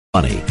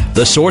Money,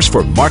 the source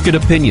for market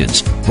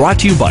opinions, brought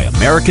to you by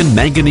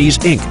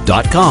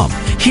AmericanManganeseInc.com.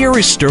 Here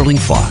is Sterling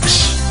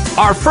Fox.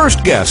 Our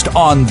first guest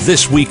on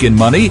This Week in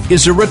Money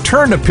is a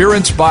return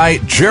appearance by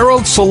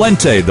Gerald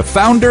Celente, the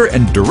founder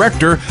and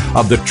director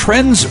of the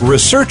Trends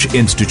Research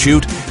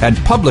Institute and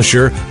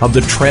publisher of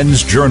the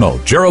Trends Journal.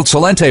 Gerald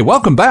Celente,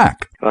 welcome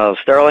back. Well,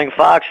 Sterling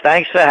Fox,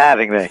 thanks for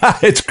having me.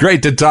 It's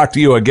great to talk to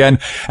you again.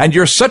 And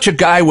you're such a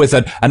guy with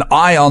an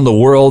eye on the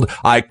world.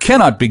 I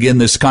cannot begin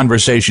this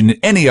conversation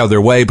any other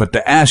way but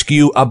to ask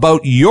you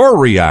about your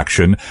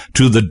reaction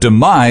to the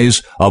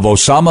demise of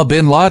Osama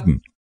bin Laden.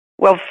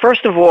 Well,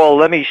 first of all,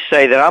 let me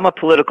say that I'm a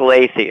political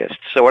atheist.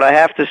 So what I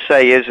have to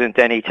say isn't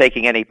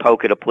taking any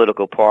poke at a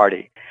political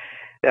party.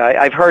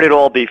 I've heard it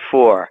all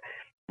before.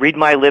 Read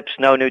my lips,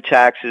 no new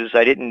taxes.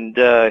 I didn't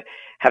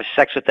have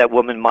sex with that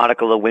woman,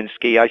 Monica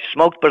Lewinsky. I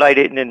smoked, but I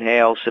didn't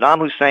inhale. Saddam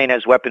Hussein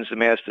has weapons of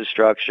mass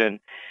destruction.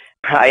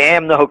 I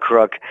am no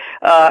crook.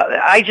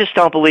 I just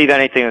don't believe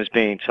anything that's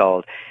being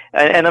told.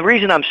 And the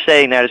reason I'm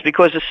saying that is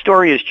because the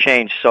story has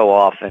changed so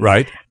often.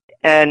 Right.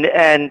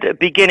 And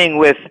beginning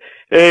with,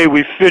 hey,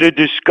 we fitted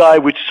this guy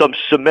with some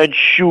cement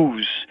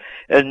shoes,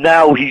 and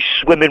now he's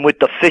swimming with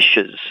the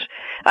fishes.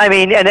 I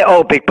mean,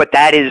 but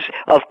that is,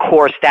 of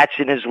course, that's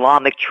an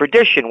Islamic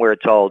tradition, we're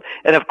told.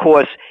 And, of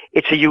course,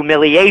 it's a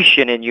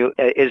humiliation in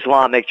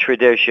Islamic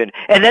tradition.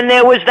 And then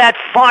there was that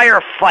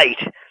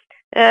firefight.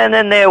 And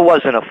then there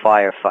wasn't a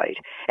firefight.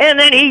 And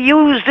then he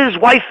used his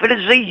wife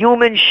as a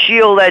human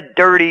shield, that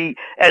dirty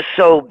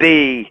SOB,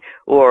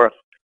 or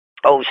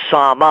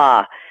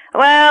Osama.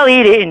 Well,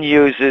 he didn't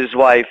use his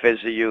wife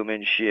as a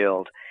human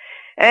shield.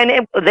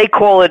 And they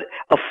call it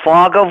a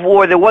fog of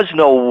war. There was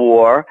no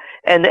war.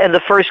 And the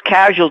first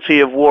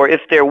casualty of war,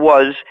 if there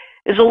was,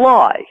 is a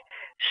lie.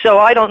 So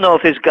I don't know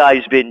if this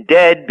guy's been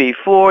dead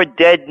before,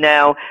 dead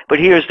now, but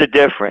here's the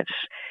difference.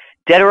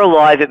 Dead or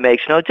alive, it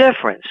makes no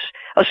difference.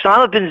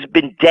 Osama's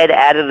been dead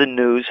out of the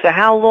news for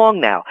how long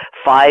now?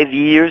 5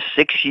 years,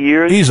 6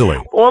 years? Easily.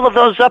 All of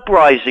those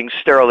uprisings,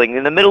 Sterling,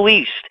 in the Middle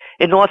East,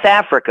 in North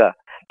Africa,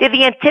 they're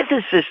the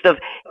antithesis of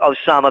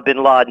Osama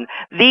bin Laden.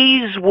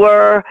 These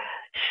were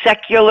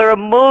secular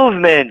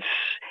movements.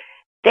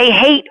 They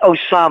hate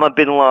Osama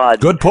bin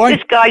Laden. Good point.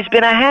 This guy's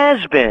been a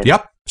has-been.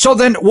 Yep. So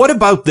then what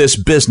about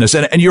this business?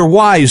 And you're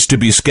wise to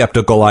be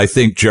skeptical, I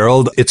think,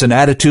 Gerald. It's an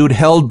attitude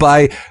held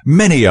by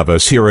many of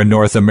us here in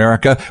North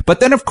America.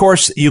 But then, of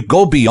course, you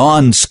go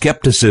beyond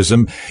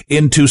skepticism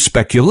into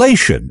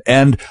speculation.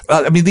 And,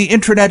 the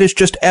internet is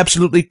just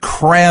absolutely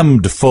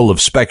crammed full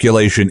of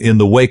speculation in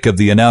the wake of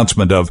the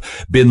announcement of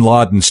bin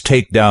Laden's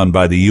takedown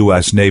by the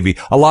U.S. Navy.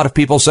 A lot of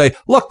people say,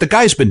 look, the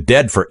guy's been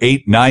dead for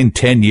 8, 9,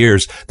 10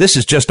 years. This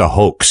is just a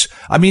hoax.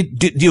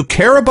 Do you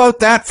care about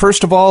that,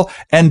 first of all?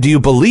 And do you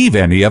believe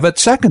any of it,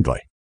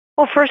 secondly?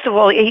 Well, first of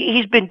all,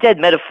 he's been dead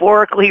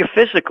metaphorically or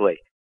physically.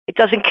 It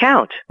doesn't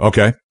count.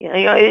 Okay.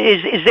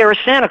 Is there a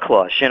Santa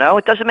Claus?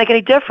 It doesn't make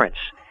any difference.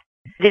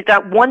 There's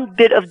not one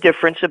bit of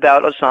difference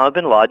about Osama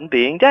bin Laden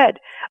being dead.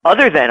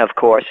 Other than, of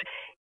course,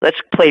 let's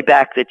play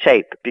back the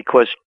tape,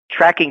 because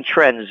tracking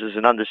trends is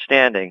an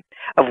understanding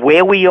of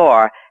where we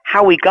are,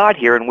 how we got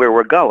here, and where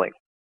we're going.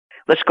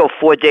 Let's go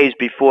 4 days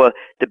before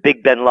the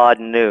big bin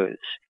Laden news.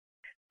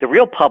 The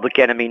real public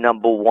enemy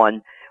number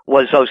one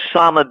was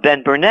Osama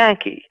Ben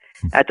Bernanke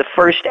at the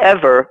first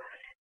ever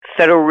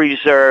Federal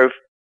Reserve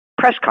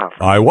press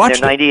conference. I watched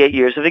in their 98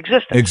 years of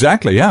existence.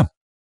 Exactly, yeah.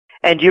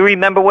 And do you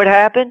remember what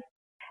happened?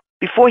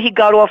 Before he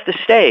got off the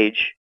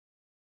stage,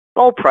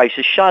 gold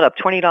prices shot up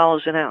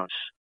 $20 an ounce.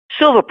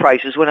 Silver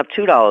prices went up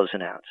 $2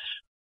 an ounce.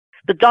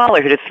 The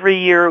dollar hit a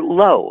 3-year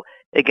low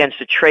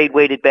against a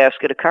trade-weighted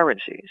basket of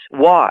currencies.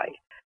 Why?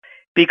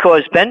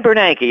 Because Ben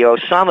Bernanke,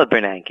 Osama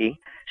Bernanke,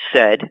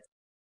 said,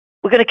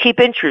 we're going to keep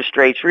interest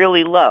rates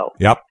really low.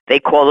 Yep. They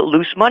call it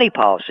loose money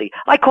policy.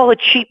 I call it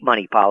cheap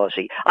money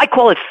policy. I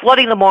call it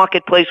flooding the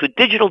marketplace with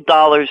digital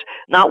dollars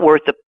not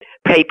worth the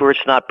paper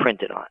it's not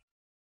printed on.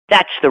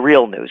 That's the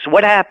real news.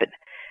 What happened?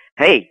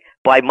 Hey,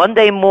 by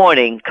Monday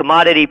morning,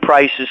 commodity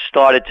prices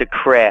started to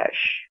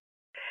crash.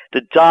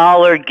 The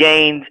dollar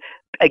gained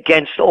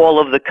against all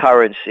of the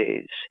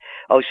currencies.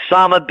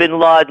 Osama bin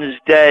Laden's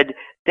dead.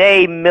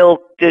 They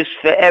milked this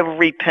for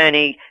every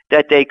penny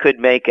that they could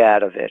make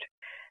out of it.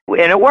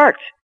 And it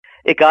worked.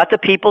 It got the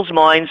people's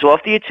minds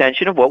off the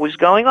attention of what was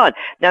going on.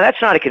 Now, that's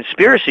not a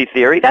conspiracy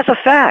theory. That's a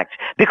fact,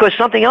 because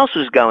something else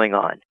was going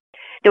on.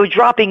 They were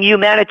dropping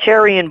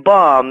humanitarian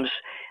bombs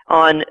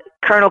on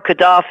Colonel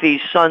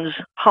Gaddafi's son's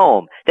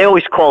home. They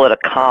always call it a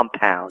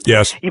compound.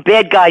 Yes. You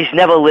bad guys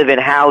never live in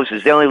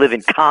houses. They only live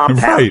in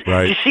compounds.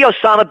 Right. You see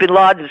Osama bin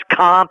Laden's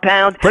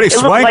compound? Pretty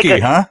swanky,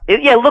 huh?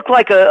 It looked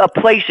like a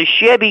place, a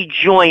shabby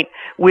joint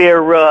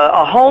where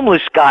a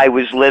homeless guy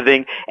was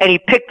living, and he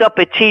picked up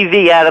a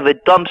TV out of a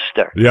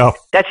dumpster. Yeah.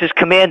 That's his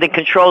command and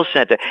control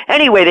center.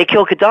 Anyway, they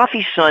killed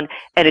Gaddafi's son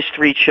and his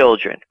 3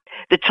 children.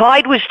 The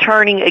tide was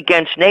turning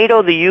against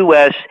NATO, the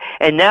U.S.,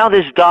 and now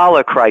this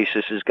dollar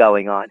crisis is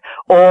going on.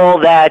 All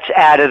that's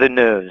out of the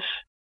news.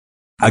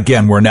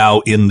 Again, we're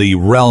now in the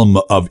realm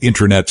of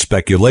internet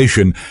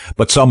speculation,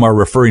 but some are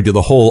referring to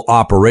the whole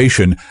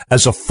operation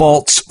as a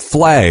false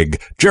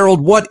flag.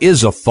 Gerald, what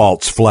is a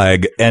false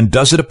flag, and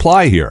does it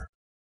apply here?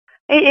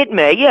 It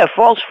may, yeah.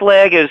 False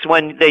flag is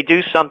when they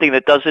do something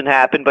that doesn't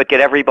happen, but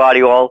get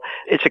everybody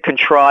it's a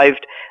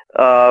contrived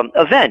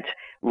event.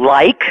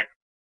 Like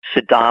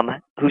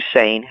Saddam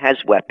Hussein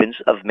has weapons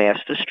of mass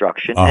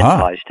destruction and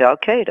ties to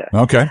Al-Qaeda.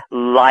 Okay.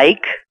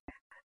 Like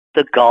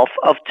the Gulf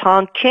of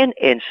Tonkin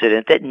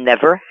incident that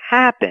never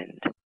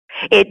happened.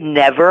 It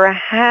never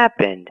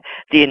happened.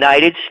 The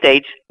United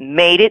States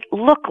made it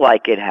look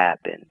like it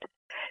happened.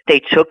 They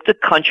took the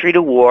country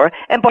to war,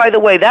 and by the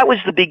way, that was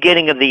the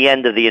beginning of the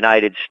end of the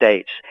United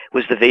States,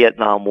 was the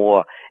Vietnam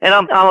War. And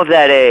I'm of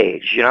that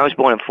age. I was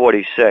born in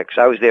 46.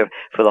 I was there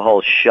for the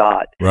whole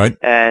shot. Right.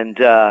 And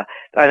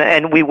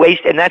we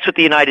waste, and that's what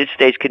the United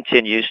States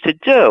continues to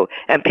do.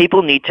 And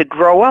people need to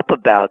grow up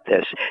about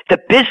this. The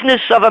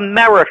business of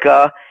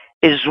America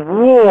is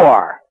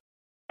war.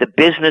 The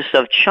business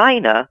of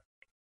China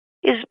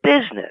is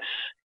business.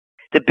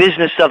 The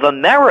business of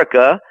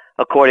America,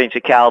 according to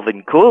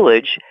Calvin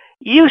Coolidge,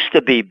 used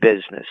to be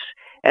business.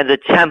 And the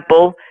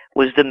temple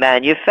was the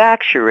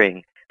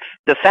manufacturing,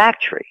 the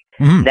factory.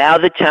 Mm-hmm. Now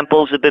the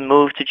temples have been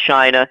moved to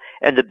China,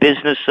 and the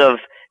business of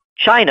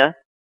China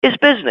is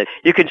business.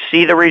 You can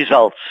see the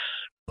results.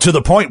 To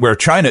the point where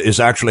China is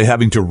actually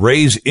having to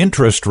raise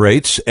interest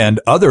rates and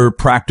other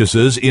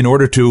practices in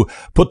order to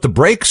put the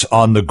brakes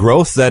on the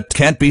growth that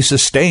can't be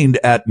sustained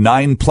at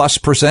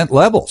 9+%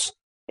 levels.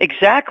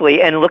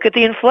 Exactly. And look at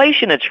the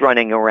inflation that's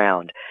running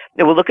around.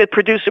 We'll look at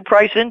producer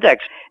price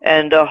index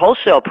and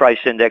wholesale price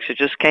index that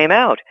just came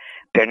out.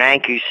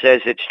 Bernanke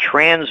says it's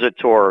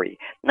transitory.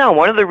 No,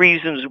 one of the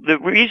reasons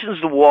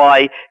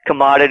why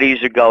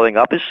commodities are going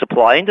up is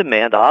supply and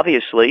demand,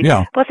 obviously.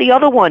 Yeah. But the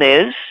other one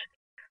is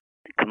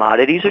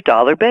commodities are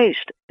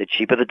dollar-based. The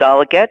cheaper the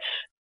dollar gets,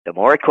 the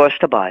more it costs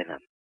to buy them.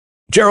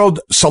 Gerald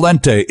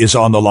Celente is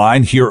on the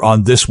line here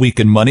on This Week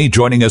in Money,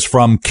 joining us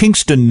from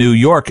Kingston, New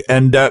York.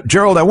 And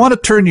Gerald, I want to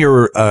turn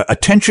your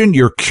attention,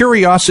 your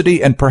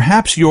curiosity, and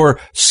perhaps your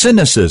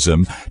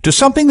cynicism to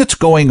something that's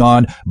going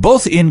on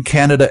both in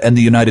Canada and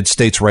the United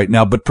States right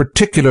now, but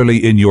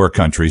particularly in your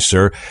country,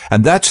 sir.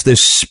 And that's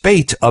this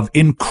spate of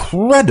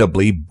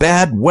incredibly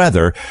bad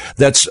weather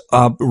that's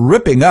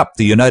ripping up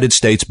the United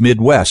States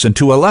Midwest, and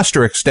to a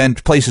lesser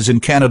extent, places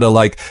in Canada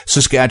like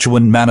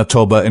Saskatchewan,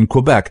 Manitoba, and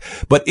Quebec.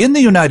 But in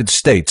the United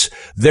States,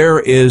 there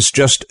is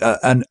just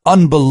an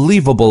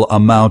unbelievable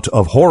amount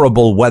of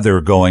horrible weather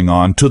going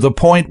on, to the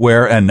point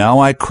where, and now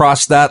I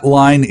cross that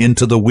line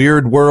into the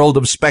weird world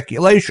of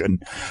speculation,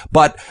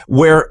 but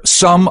where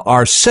some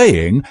are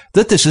saying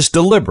that this is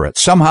deliberate.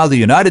 Somehow the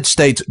United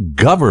States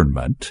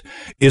government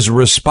is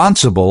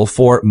responsible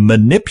for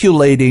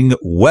manipulating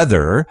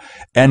weather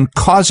and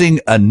causing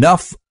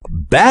enough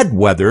bad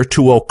weather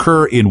to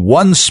occur in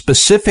one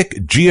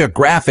specific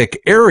geographic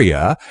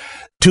area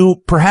to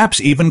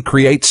perhaps even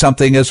create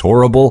something as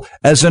horrible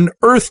as an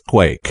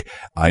earthquake.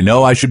 I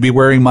know I should be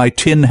wearing my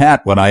tin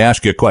hat when I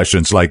ask you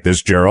questions like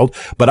this, Gerald,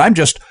 but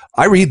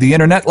I read the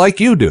internet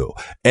like you do,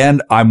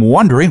 and I'm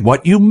wondering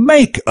what you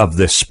make of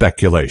this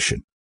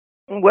speculation.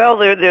 Well,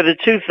 they're the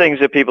two things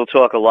that people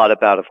talk a lot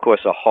about, of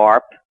course, a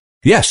HAARP.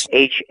 Yes.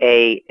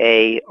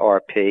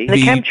 HAARP.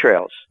 The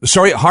chemtrails.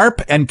 Sorry,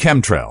 HAARP and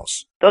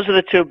chemtrails. Those are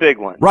the two big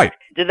ones. Right.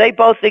 Do they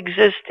both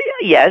exist?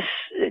 Yes.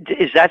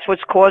 Is that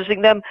what's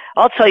causing them?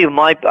 I'll tell you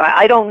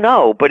I don't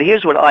know, but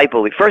here's what I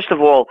believe. First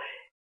of all,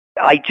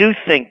 I do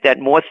think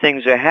that more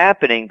things are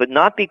happening, but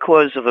not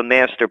because of a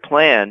master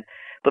plan,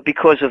 but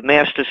because of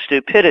master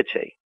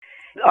stupidity.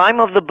 I'm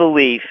of the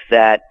belief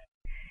that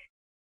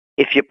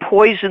if you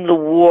poison the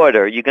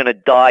water, you're going to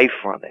die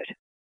from it.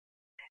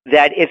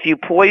 That if you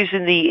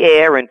poison the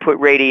air and put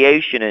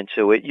radiation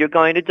into it, you're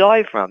going to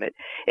die from it.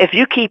 If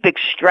you keep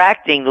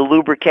extracting the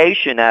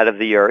lubrication out of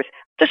the earth,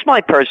 just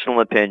my personal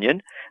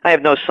opinion, I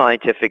have no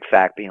scientific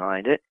fact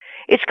behind it,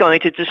 it's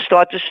going to just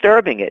start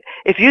disturbing it.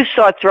 If you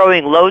start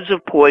throwing loads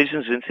of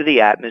poisons into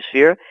the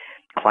atmosphere,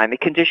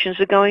 climate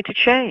conditions are going to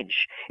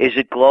change. Is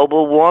it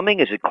global warming?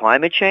 Is it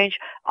climate change?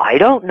 I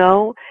don't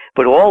know.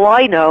 But all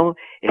I know,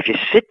 if you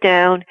sit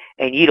down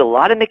and eat a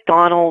lot of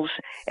McDonald's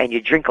and you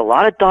drink a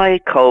lot of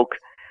Diet Coke,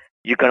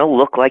 you're going to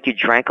look like you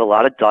drank a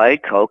lot of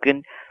Diet Coke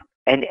and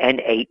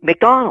ate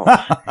McDonald's.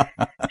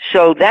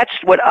 So that's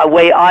a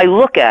way I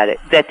look at it.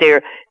 That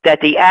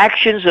the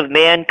actions of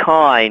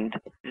mankind,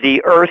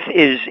 the earth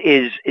is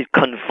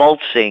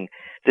convulsing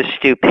the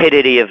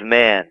stupidity of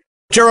man.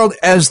 Gerald,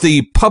 as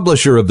the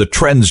publisher of the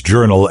Trends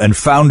Journal and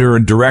founder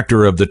and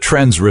director of the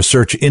Trends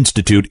Research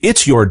Institute,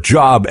 it's your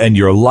job and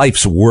your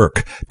life's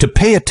work to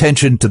pay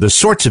attention to the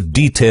sorts of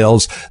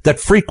details that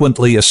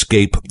frequently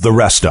escape the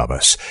rest of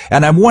us.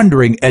 And I'm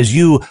wondering, as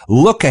you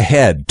look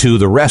ahead to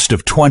the rest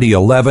of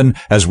 2011,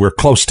 as we're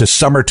close to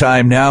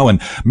summertime now, and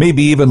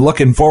maybe even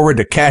looking forward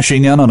to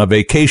cashing in on a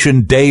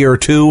vacation day or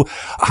two,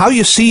 how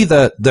you see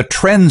the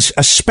trends,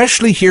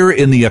 especially here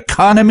in the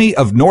economy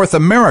of North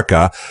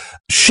America,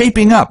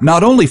 shaping up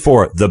not only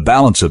for the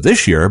balance of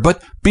this year,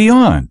 but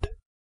beyond.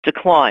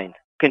 Decline.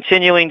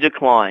 continuing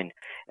decline.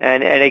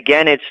 And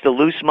again, it's the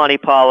loose money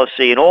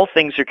policy, and all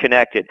things are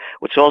connected.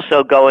 What's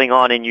also going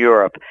on in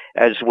Europe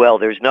as well.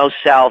 There's no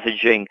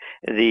salvaging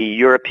the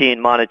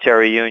European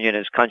Monetary Union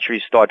as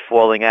countries start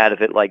falling out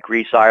of it, like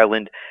Greece,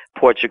 Ireland,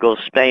 Portugal,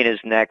 Spain is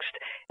next.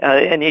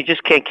 And you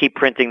just can't keep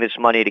printing this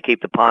money to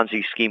keep the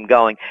Ponzi scheme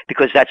going,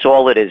 because that's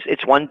all it is.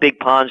 It's one big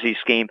Ponzi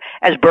scheme,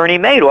 as Bernie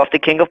Madoff, the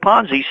king of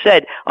Ponzi,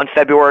 said on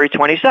February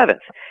 27th.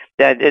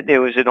 That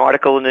there was an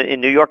article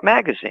in New York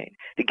Magazine.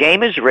 The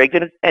game is rigged,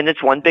 and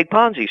it's one big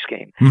Ponzi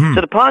scheme. Mm-hmm.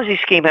 So the Ponzi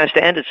scheme has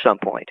to end at some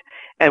point,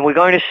 and we're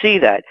going to see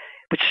that.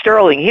 But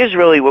Sterling, here's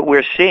really what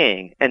we're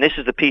seeing, and this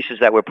is the pieces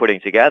that we're putting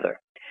together.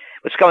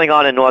 What's going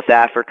on in North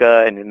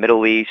Africa and the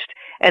Middle East,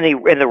 and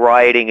the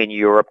rioting in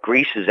Europe.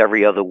 Greece is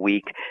every other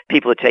week.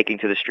 People are taking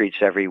to the streets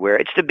everywhere.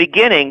 It's the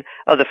beginning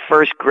of the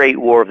first great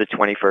war of the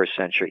 21st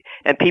century,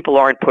 and people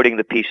aren't putting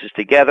the pieces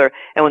together.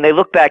 And when they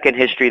look back in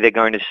history, they're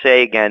going to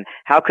say again,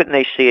 how couldn't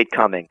they see it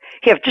coming?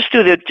 Here, just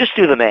do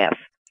the math.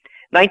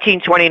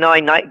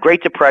 1929,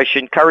 Great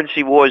Depression,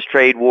 currency wars,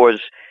 trade wars,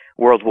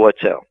 World War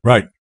II.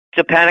 Right.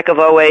 The Panic of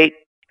 '08.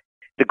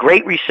 The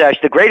Great Recession,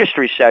 the greatest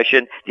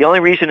recession. The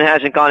only reason it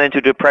hasn't gone into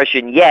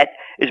depression yet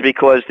is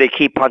because they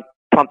keep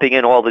pumping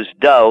in all this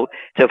dough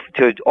to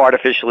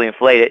artificially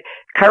inflate it.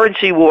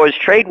 Currency wars,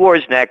 trade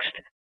wars next.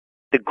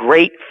 The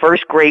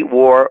first great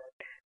war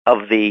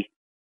of the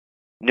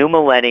new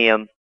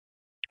millennium,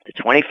 the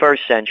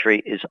 21st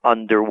century, is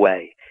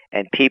underway,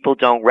 and people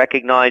don't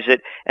recognize it.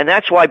 And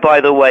that's why,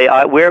 by the way,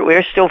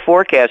 we're still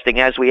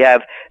forecasting, as we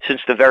have since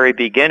the very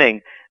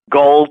beginning,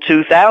 gold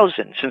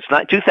 2000. Since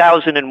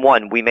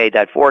 2001, we made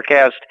that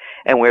forecast,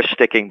 and we're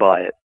sticking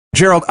by it.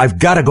 Gerald, I've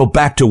got to go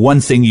back to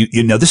one thing.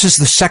 You know, this is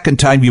the second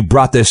time you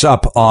brought this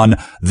up on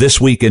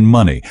This Week in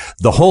Money.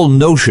 The whole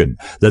notion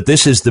that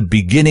this is the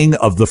beginning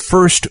of the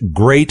first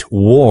great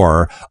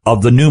war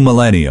of the new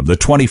millennium, the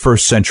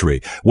 21st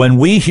century. When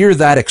we hear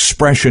that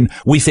expression,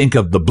 we think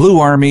of the Blue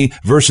Army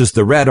versus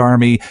the Red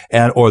Army,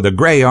 or the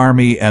Gray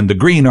Army and the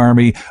Green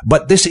Army.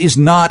 But this is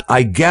not,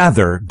 I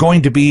gather,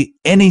 going to be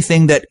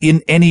anything that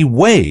in any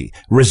way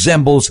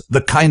resembles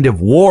the kind of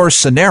war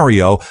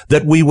scenario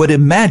that we would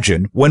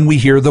imagine when we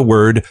hear the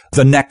word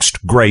the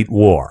next great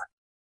war.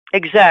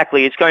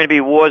 Exactly. It's going to be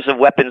wars of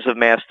weapons of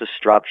mass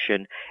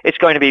destruction. It's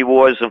going to be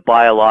wars of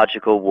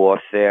biological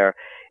warfare.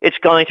 It's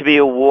going to be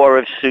a war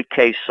of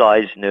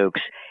suitcase-sized nukes.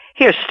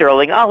 Here,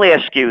 Sterling, I'll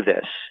ask you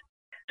this.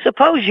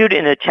 Suppose you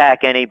didn't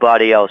attack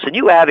anybody else, and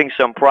you were having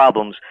some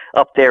problems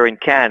up there in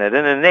Canada,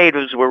 and the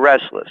natives were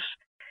restless.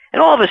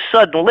 And all of a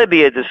sudden,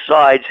 Libya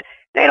decides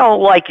they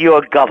don't like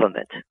your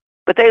government,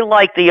 but they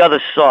like the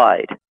other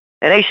side,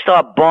 and they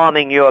start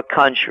bombing your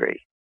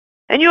country.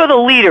 And you're the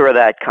leader of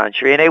that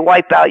country, and they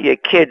wipe out your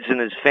kids and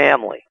his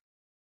family.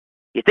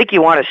 You think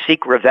you want to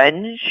seek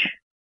revenge?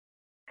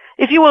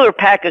 If you were a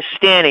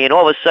Pakistani and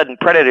all of a sudden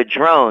predator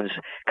drones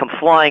come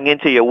flying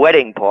into your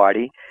wedding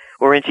party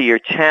or into your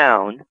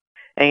town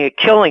and you're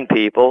killing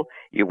people,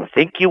 you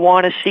think you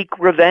want to seek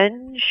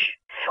revenge?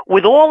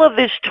 With all of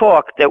this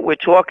talk that we're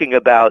talking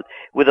about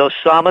with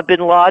Osama bin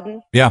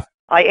Laden, yeah,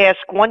 I ask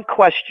one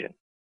question,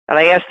 and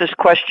I ask this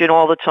question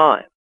all the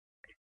time.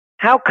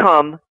 How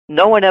come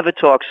no one ever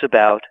talks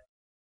about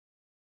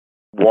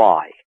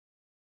why?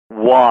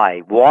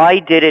 Why? Why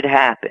did it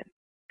happen?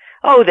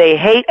 Oh, they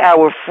hate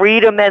our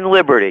freedom and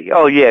liberty.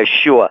 Oh, yeah,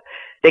 sure.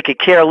 They could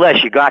care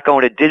less. You're not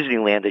going to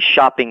Disneyland or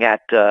shopping at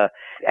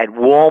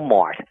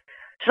Walmart.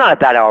 It's not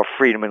about our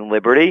freedom and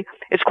liberty.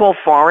 It's called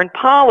foreign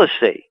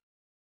policy.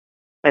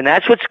 And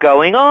that's what's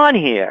going on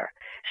here.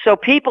 So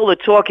people are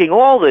talking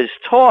all this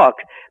talk,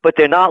 but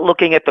they're not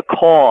looking at the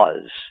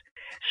cause.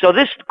 So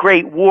this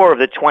great war of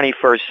the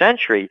 21st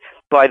century,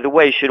 by the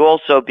way, should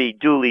also be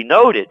duly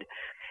noted.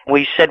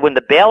 We said when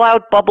the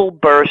bailout bubble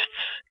bursts,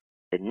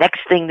 the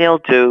next thing they'll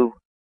do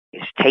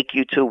is take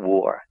you to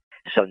war.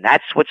 So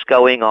that's what's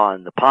going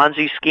on. The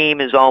Ponzi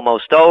scheme is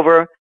almost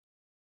over.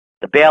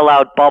 The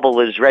bailout bubble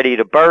is ready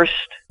to burst.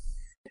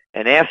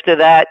 And after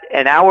that,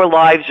 and our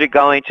lives are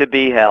going to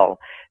be hell,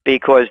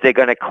 because they're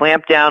going to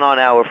clamp down on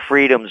our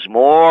freedoms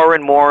more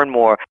and more and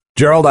more.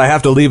 Gerald, I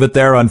have to leave it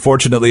there.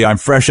 Unfortunately, I'm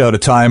fresh out of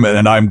time,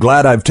 and I'm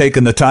glad I've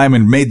taken the time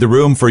and made the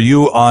room for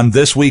you on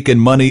This Week in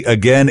Money.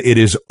 Again, it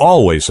is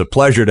always a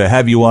pleasure to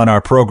have you on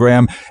our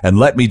program. And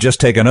let me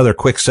just take another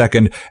quick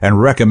second and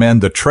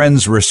recommend the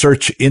Trends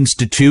Research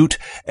Institute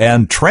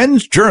and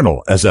Trends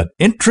Journal as an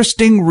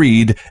interesting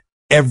read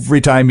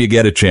every time you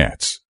get a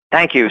chance.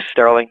 Thank you,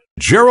 Sterling.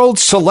 Gerald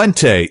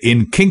Celente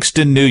in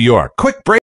Kingston, New York. Quick break.